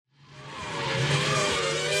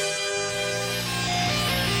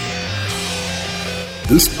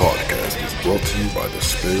This podcast is brought to you by the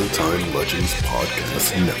Spare Time Legends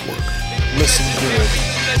Podcast Network. Listen good.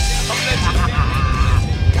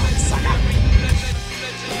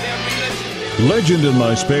 Legend in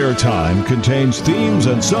My Spare Time contains themes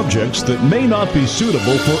and subjects that may not be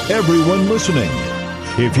suitable for everyone listening.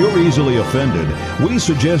 If you're easily offended, we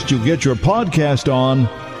suggest you get your podcast on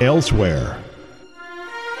elsewhere.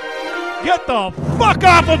 Get the fuck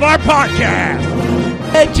off of our podcast!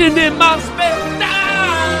 Legend in My Spare Time,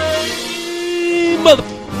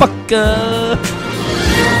 motherfucker!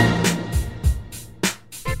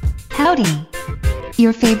 Howdy.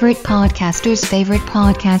 Your favorite podcaster's favorite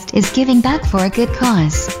podcast is giving back for a good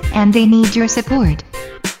cause, and they need your support.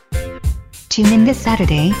 Tune in this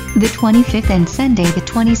Saturday, the 25th and Sunday, the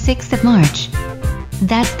 26th of March.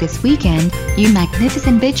 That's this weekend, you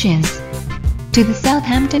magnificent bitches. To the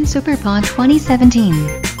Southampton Superpod 2017.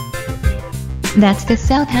 That's the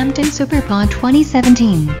Southampton Superpod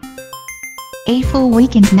 2017. A full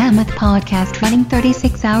weekend mammoth podcast running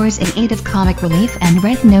 36 hours in aid of comic relief and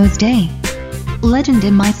Red Nose Day. Legend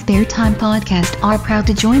in My Spare Time podcast are proud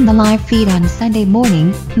to join the live feed on Sunday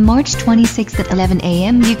morning, March 26th at 11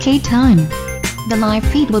 a.m. UK time. The live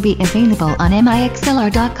feed will be available on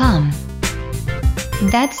mixlr.com.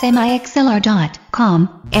 That's mixlr.com,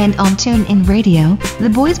 and on TuneIn Radio. The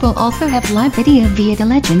boys will also have live video via the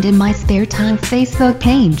Legend in My Spare Time Facebook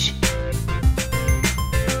page.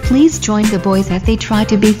 Please join the boys as they try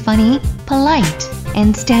to be funny, polite,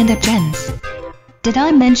 and stand-up gents. Did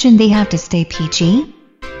I mention they have to stay PG?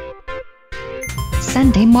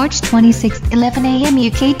 Sunday, March 26th, 11 a.m.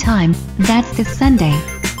 UK time, that's this Sunday.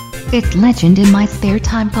 It's Legend in My Spare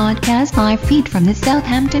Time podcast live feed from the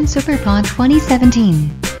Southampton Superpod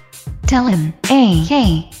 2017. Tell him,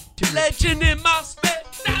 hey. Legend in My Spare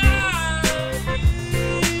Time,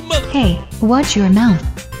 Hey, watch your mouth.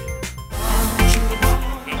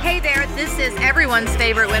 Hey there, this is everyone's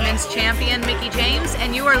favorite women's champion, Mickie James,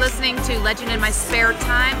 and you are listening to Legend in My Spare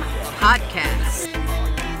Time podcast.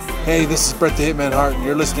 Hey, this is Bret the Hitman Hart, and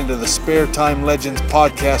you're listening to the Spare Time Legends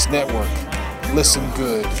Podcast Network. Listen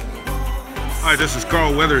good. Hi, this is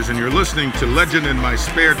Carl Weathers, and you're listening to Legend in My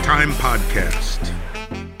Spare Time podcast.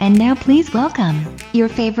 And now please welcome your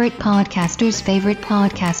favorite podcaster's favorite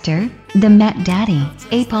podcaster, the Matt Daddy,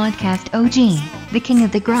 a podcast OG, the king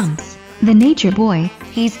of the grumps, the nature boy,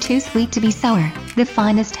 he's too sweet to be sour, the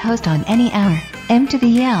finest host on any hour, M to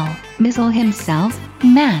the L, Missile himself,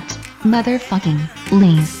 Matt, motherfucking,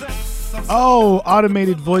 Lees. Oh,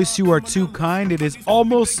 automated voice, you are too kind. It is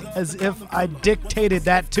almost as if I dictated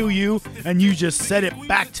that to you and you just said it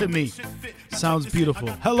back to me. Sounds beautiful.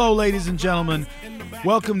 Hello, ladies and gentlemen.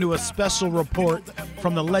 Welcome to a special report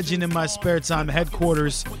from the Legend in My Spare Time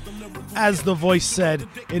headquarters. As the voice said,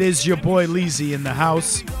 it is your boy Leezy in the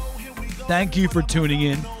house. Thank you for tuning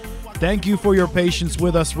in. Thank you for your patience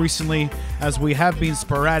with us recently, as we have been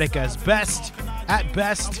sporadic at best.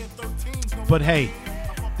 But hey,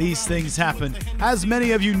 these things happen. As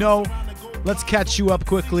many of you know, let's catch you up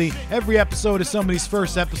quickly. Every episode is somebody's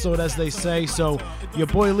first episode, as they say. So your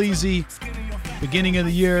boy Leezy, beginning of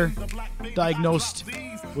the year, diagnosed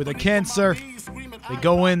with a cancer. They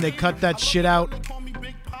go in, they cut that shit out.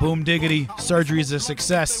 Boom diggity, surgery is a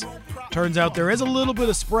success. Turns out there is a little bit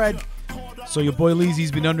of spread. So your boy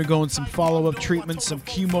Leezy's been undergoing some follow-up treatment, some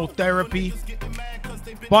chemotherapy.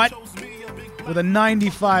 But with a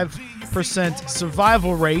 95%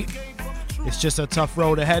 survival rate, it's just a tough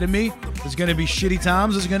road ahead of me. There's going to be shitty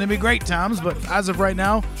times, there's going to be great times, but as of right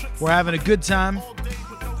now, we're having a good time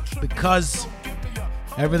because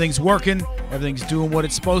everything's working, everything's doing what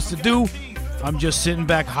it's supposed to do. I'm just sitting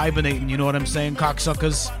back hibernating, you know what I'm saying,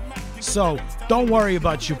 cocksuckers? So, don't worry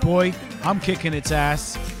about your boy, I'm kicking its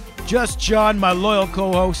ass. Just John, my loyal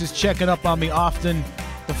co-host, is checking up on me often.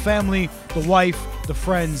 The family, the wife, the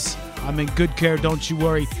friends, I'm in good care, don't you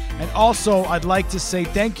worry. And also, I'd like to say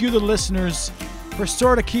thank you to the listeners for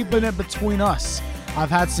sort of keeping it between us.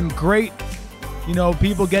 I've had some great,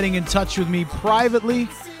 people getting in touch with me privately.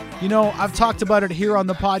 I've talked about it here on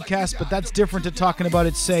the podcast, but that's different to talking about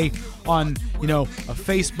it, say, on, a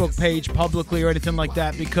Facebook page publicly or anything like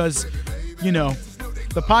that, because,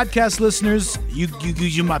 the podcast listeners,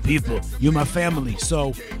 you're my people, you're my family,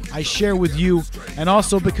 so I share with you, and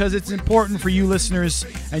also because it's important for you listeners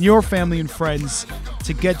and your family and friends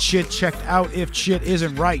to get shit checked out if shit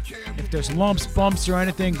isn't right. If there's lumps, bumps, or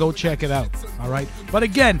anything, go check it out, all right? But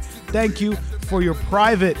again, thank you for your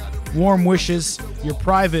private warm wishes, your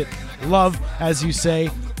private love, as you say.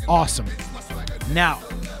 Awesome. Now,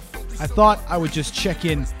 I thought I would just check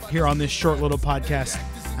in here on this short little podcast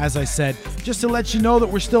as I said, just to let you know that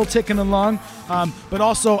we're still ticking along. But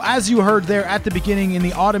also, as you heard there at the beginning in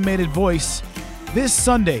the automated voice, this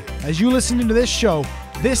Sunday, as you listen to this show,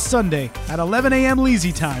 this Sunday at 11 a.m.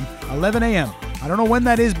 Leezy time, 11 a.m. I don't know when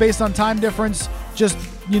that is based on time difference, just,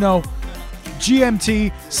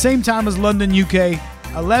 GMT, same time as London, UK,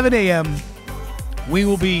 11 a.m. We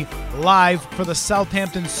will be live for the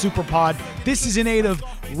Southampton Super Pod. This is in aid of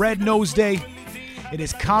Red Nose Day. It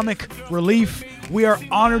is comic relief. We are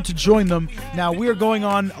honored to join them. Now, we are going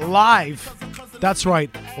on live. That's right,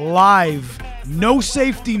 live. No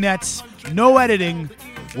safety nets, no editing.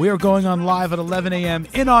 We are going on live at 11 a.m.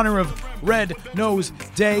 in honor of Red Nose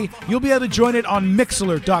Day. You'll be able to join it on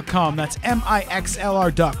Mixlr.com. That's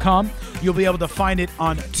Mixlr.com. You'll be able to find it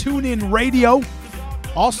on TuneIn Radio.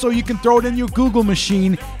 Also, you can throw it in your Google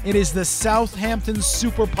machine. It is the Southampton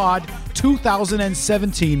Super Pod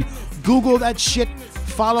 2017. Google that shit,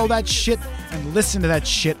 follow that shit, and listen to that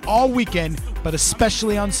shit all weekend, but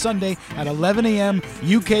especially on Sunday at 11 a.m.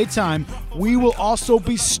 UK time. We will also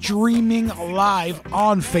be streaming live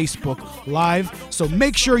on Facebook Live, so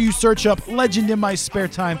make sure you search up Legend in My Spare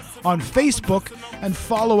Time on Facebook and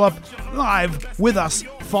follow up live with us.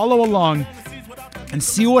 Follow along and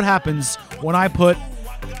see what happens when I put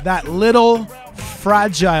that little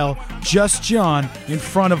fragile Just John in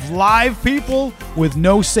front of live people with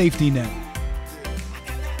no safety net.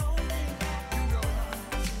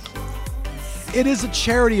 It is a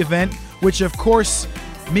charity event, which of course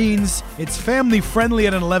means it's family friendly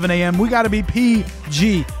at 11 a.m. We got to be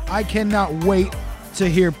PG. I cannot wait to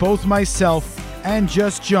hear both myself and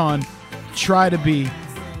Just John try to be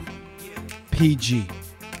PG.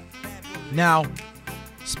 Now,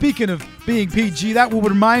 speaking of being PG, that will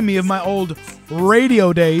remind me of my old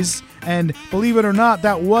radio days. And believe it or not,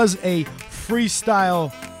 that was a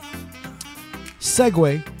freestyle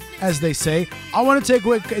segue, as they say. I want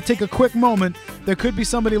to take a quick moment. There could be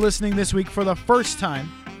somebody listening this week for the first time,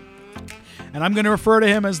 and I'm going to refer to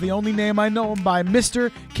him as the only name I know him by,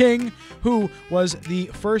 Mr. King, who was the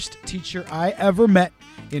first teacher I ever met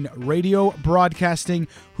in radio broadcasting,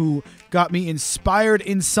 who got me inspired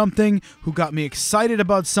in something, who got me excited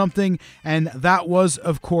about something, and that was,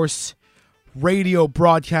 of course, radio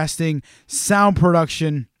broadcasting, sound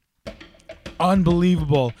production.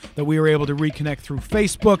 Unbelievable that we were able to reconnect through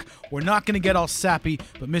Facebook. We're not going to get all sappy,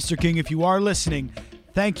 but Mr. King, if you are listening,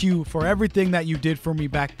 thank you for everything that you did for me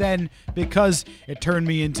back then, because it turned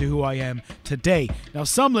me into who I am today. Now,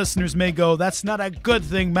 some listeners may go, that's not a good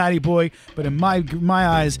thing, Matty boy, but in my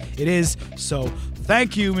eyes, it is. So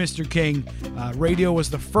thank you, Mr. King. Radio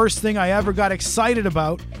was the first thing I ever got excited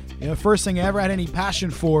about, first thing I ever had any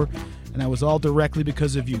passion for, and that was all directly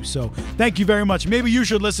because of you. So thank you very much. Maybe you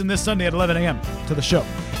should listen this Sunday at 11 a.m. to the show.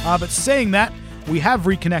 But saying that, we have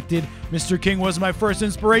reconnected. Mr. King was my first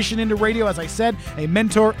inspiration into radio, as I said, a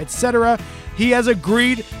mentor, etc. He has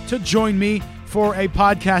agreed to join me for a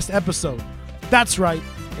podcast episode. That's right.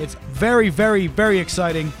 It's very, very, very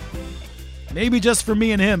exciting. Maybe just for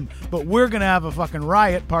me and him, but we're going to have a fucking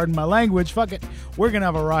riot. Pardon my language. Fuck it. We're going to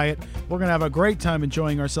have a riot. We're going to have a great time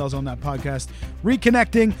enjoying ourselves on that podcast.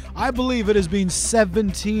 Reconnecting. I believe it has been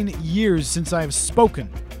 17 years since I have spoken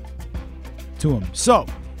to him. So,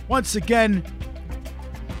 once again,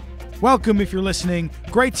 welcome if you're listening.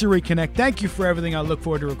 Great to reconnect. Thank you for everything. I look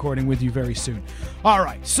forward to recording with you very soon. All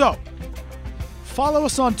right. So, follow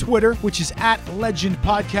us on Twitter, which is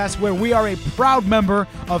 @LegendPodcast, where we are a proud member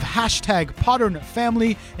of #Podern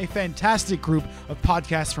Family, a fantastic group of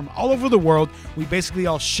podcasts from all over the world. We basically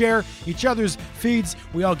all share each other's feeds.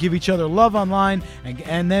 We all give each other love online,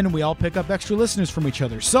 and then we all pick up extra listeners from each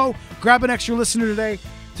other. So grab an extra listener today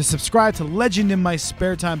to subscribe to Legend in My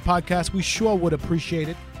Spare Time podcast. We sure would appreciate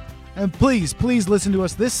it. And please, please listen to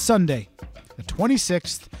us this Sunday, the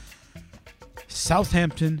 26th,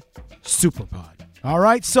 Southampton Superpod. All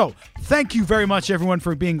right, so thank you very much, everyone,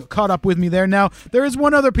 for being caught up with me there. Now, there is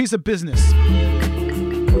one other piece of business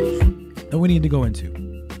that we need to go into.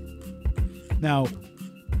 Now,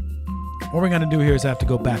 what we're going to do here is I have to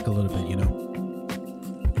go back a little bit,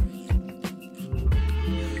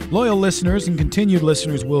 Loyal listeners and continued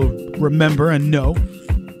listeners will remember and know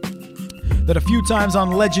that a few times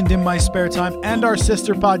on Legend in My Spare Time and our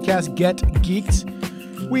sister podcast, Get Geeked,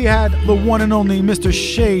 we had the one and only Mr.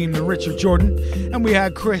 Shane Richard Jordan, and we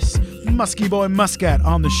had Chris Muskie Boy Muscat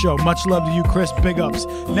on the show. Much love to you, Chris. Big ups.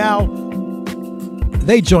 Now,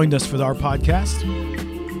 they joined us for our podcast.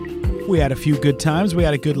 We had a few good times. We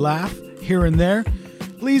had a good laugh here and there.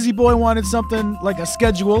 Leezy Boy wanted something like a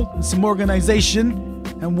schedule and some organization,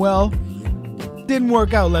 and well, Didn't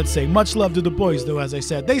work out, let's say. Much love to the boys, though, as I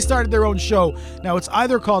said. They started their own show. Now, it's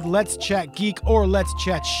either called Let's Chat Geek or Let's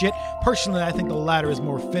Chat Shit. Personally, I think the latter is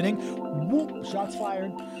more fitting. Whoop, shots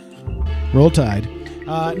fired. Roll Tide.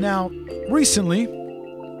 Now, recently,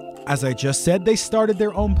 as I just said, they started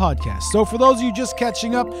their own podcast. So for those of you just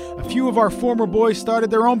catching up, a few of our former boys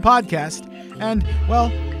started their own podcast. And,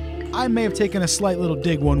 well, I may have taken a slight little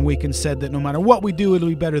dig one week and said that no matter what we do, it'll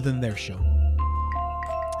be better than their show.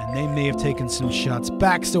 And they may have taken some shots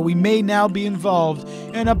back, so we may now be involved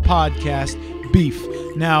in a podcast beef.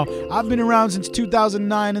 Now, I've been around since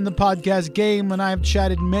 2009 in the podcast game, and I have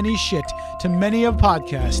chatted many shit to many of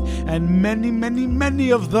podcasts, and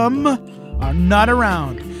many of them are not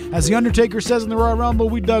around. As The Undertaker says in the Royal Rumble,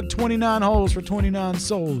 we dug 29 holes for 29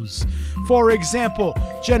 souls. For example,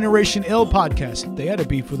 Generation Ill podcast. They had a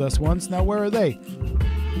beef with us once. Now where are they?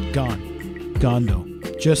 Gone. Gondo.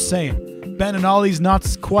 Just saying. Ben and Ollie's Not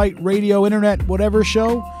Quite Radio Internet whatever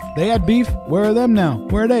show. They had beef. Where are them now?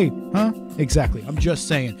 Where are they? Huh? Exactly. I'm just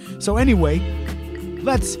saying. So anyway,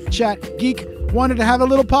 Let's Chat Geek wanted to have a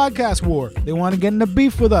little podcast war. They want to get into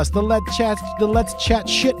beef with us. The Let's Chat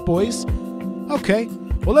Shit boys. Okay.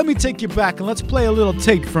 Well, let me take you back and let's play a little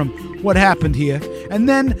tape from what happened here. And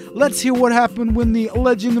then let's hear what happened when the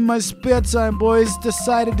Legend in My Spare Time boys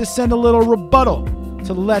decided to send a little rebuttal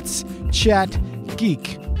to Let's Chat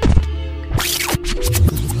Geek.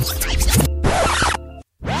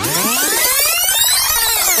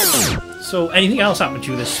 So, anything else happened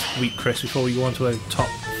to you this week, Chris, before we go on to a top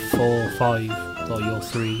 4, 5, or your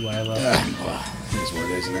 3, whatever? Well, it's what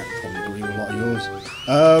it is, isn't it? Probably agree with a lot of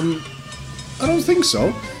yours. I don't think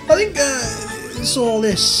so. I think it's all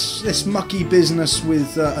this mucky business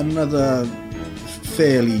with another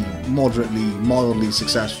fairly, mildly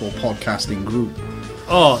successful podcasting group.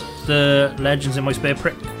 Oh, the Legends in My Spare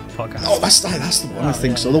Prick podcast. Oh, that's the one. I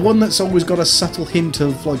think so. The one that's always got a subtle hint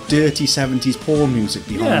of like dirty 70s porn music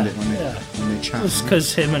behind it when they chat. It's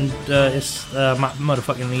because him and Matt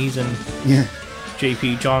motherfucking Lees and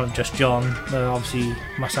JP John, obviously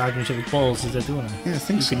massaging each other's balls as they're doing it. Yeah, I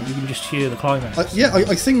think so. You can just hear the climax. I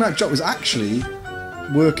think that job was actually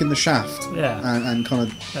working the shaft and kind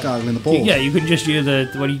of gargling the balls. Yeah, you can just hear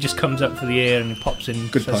when he just comes up for the air and he pops in.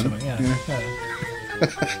 Good pun. Something. Yeah.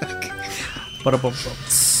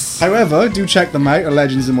 However, do check them out,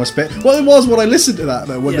 Legends in My Spare. Well, it was what I listened to that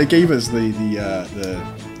though when they gave us the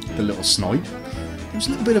little snipe. There was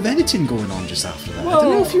a little bit of editing going on just after that. I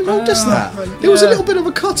don't know if you noticed that. There was a little bit of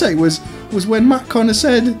a cut out. Was when Matt kind of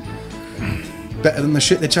said better than the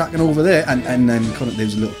shit they're chatting over there, and then kind of there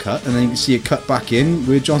was a little cut, and then you can see it cut back in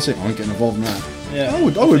with John saying, "I ain't getting involved in that." Yeah, I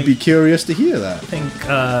would be curious to hear that. I think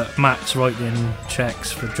Matt's writing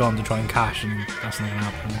checks for John to try and cash, and that's not going to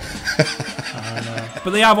happen.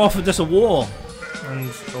 But they have offered us a war, and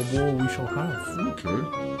a war we shall have. Okay.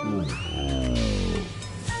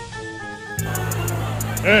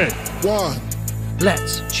 Hey, 1.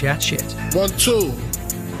 Let's chat shit. 1, 2.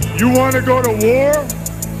 You want to go to war?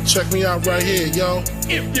 Check me out right here, yo.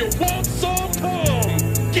 If you want some, come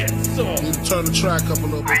get some. Need to turn the track up a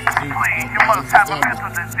little bit. You must have a mental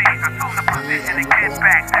disease. Assume the position and get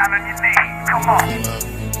back down on your knees. Come on.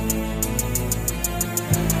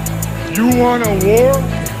 You want a war?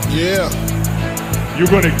 Yeah. You're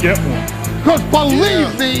going to get one. Because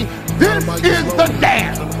believe me, this is the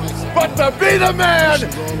dance. But to be the man,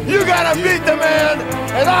 you gotta beat the man.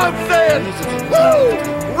 And I'm saying, woo,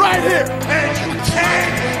 right here. And you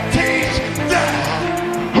can't teach that.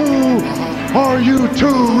 Who are you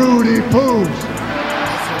two, Rudy Poos?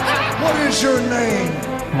 What is your name?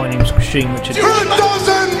 My name's Shane Richard. It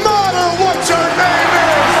doesn't matter what your name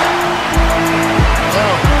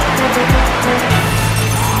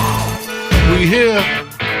is. We here.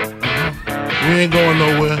 We ain't going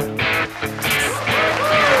nowhere.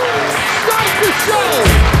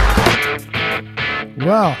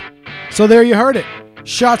 Well, so there you heard it.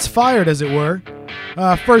 Shots fired, as it were.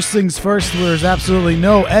 First things first, there's absolutely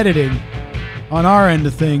no editing on our end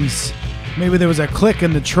of things. Maybe there was a click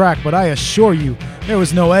in the track, but I assure you, there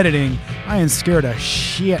was no editing. I ain't scared of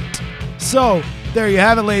shit. So, there you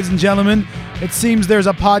have it, ladies and gentlemen. It seems there's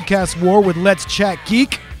a podcast war with Let's Chat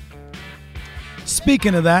Geek.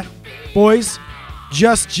 Speaking of that, boys,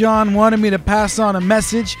 Just John wanted me to pass on a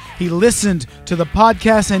message. He listened to the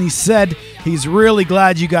podcast and he said he's really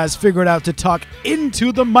glad you guys figured out to talk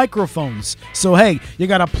into the microphones. So hey, you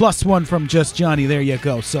got a +1 from Just Johnny. There you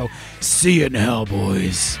go. So see you in hell,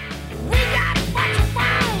 boys.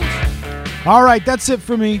 All right, that's it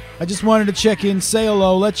for me. I just wanted to check in, say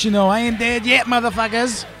hello, let you know I ain't dead yet,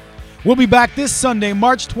 motherfuckers. We'll be back this Sunday,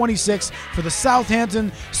 March 26th for the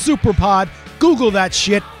Southampton Superpod. Google that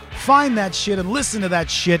shit. find that shit and listen to that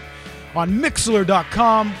shit on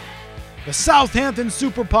Mixlr.com. The Southampton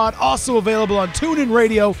Superpod, also available on TuneIn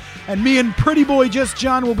Radio. And me and Pretty Boy Just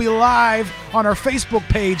John will be live on our Facebook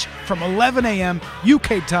page from 11 a.m.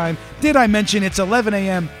 UK time. Did I mention it's 11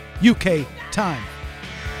 a.m. UK time?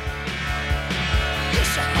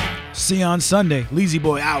 See you on Sunday. Lazy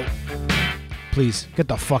Boy out. Please, get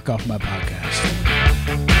the fuck off my podcast.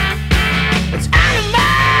 It's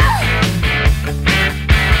animal!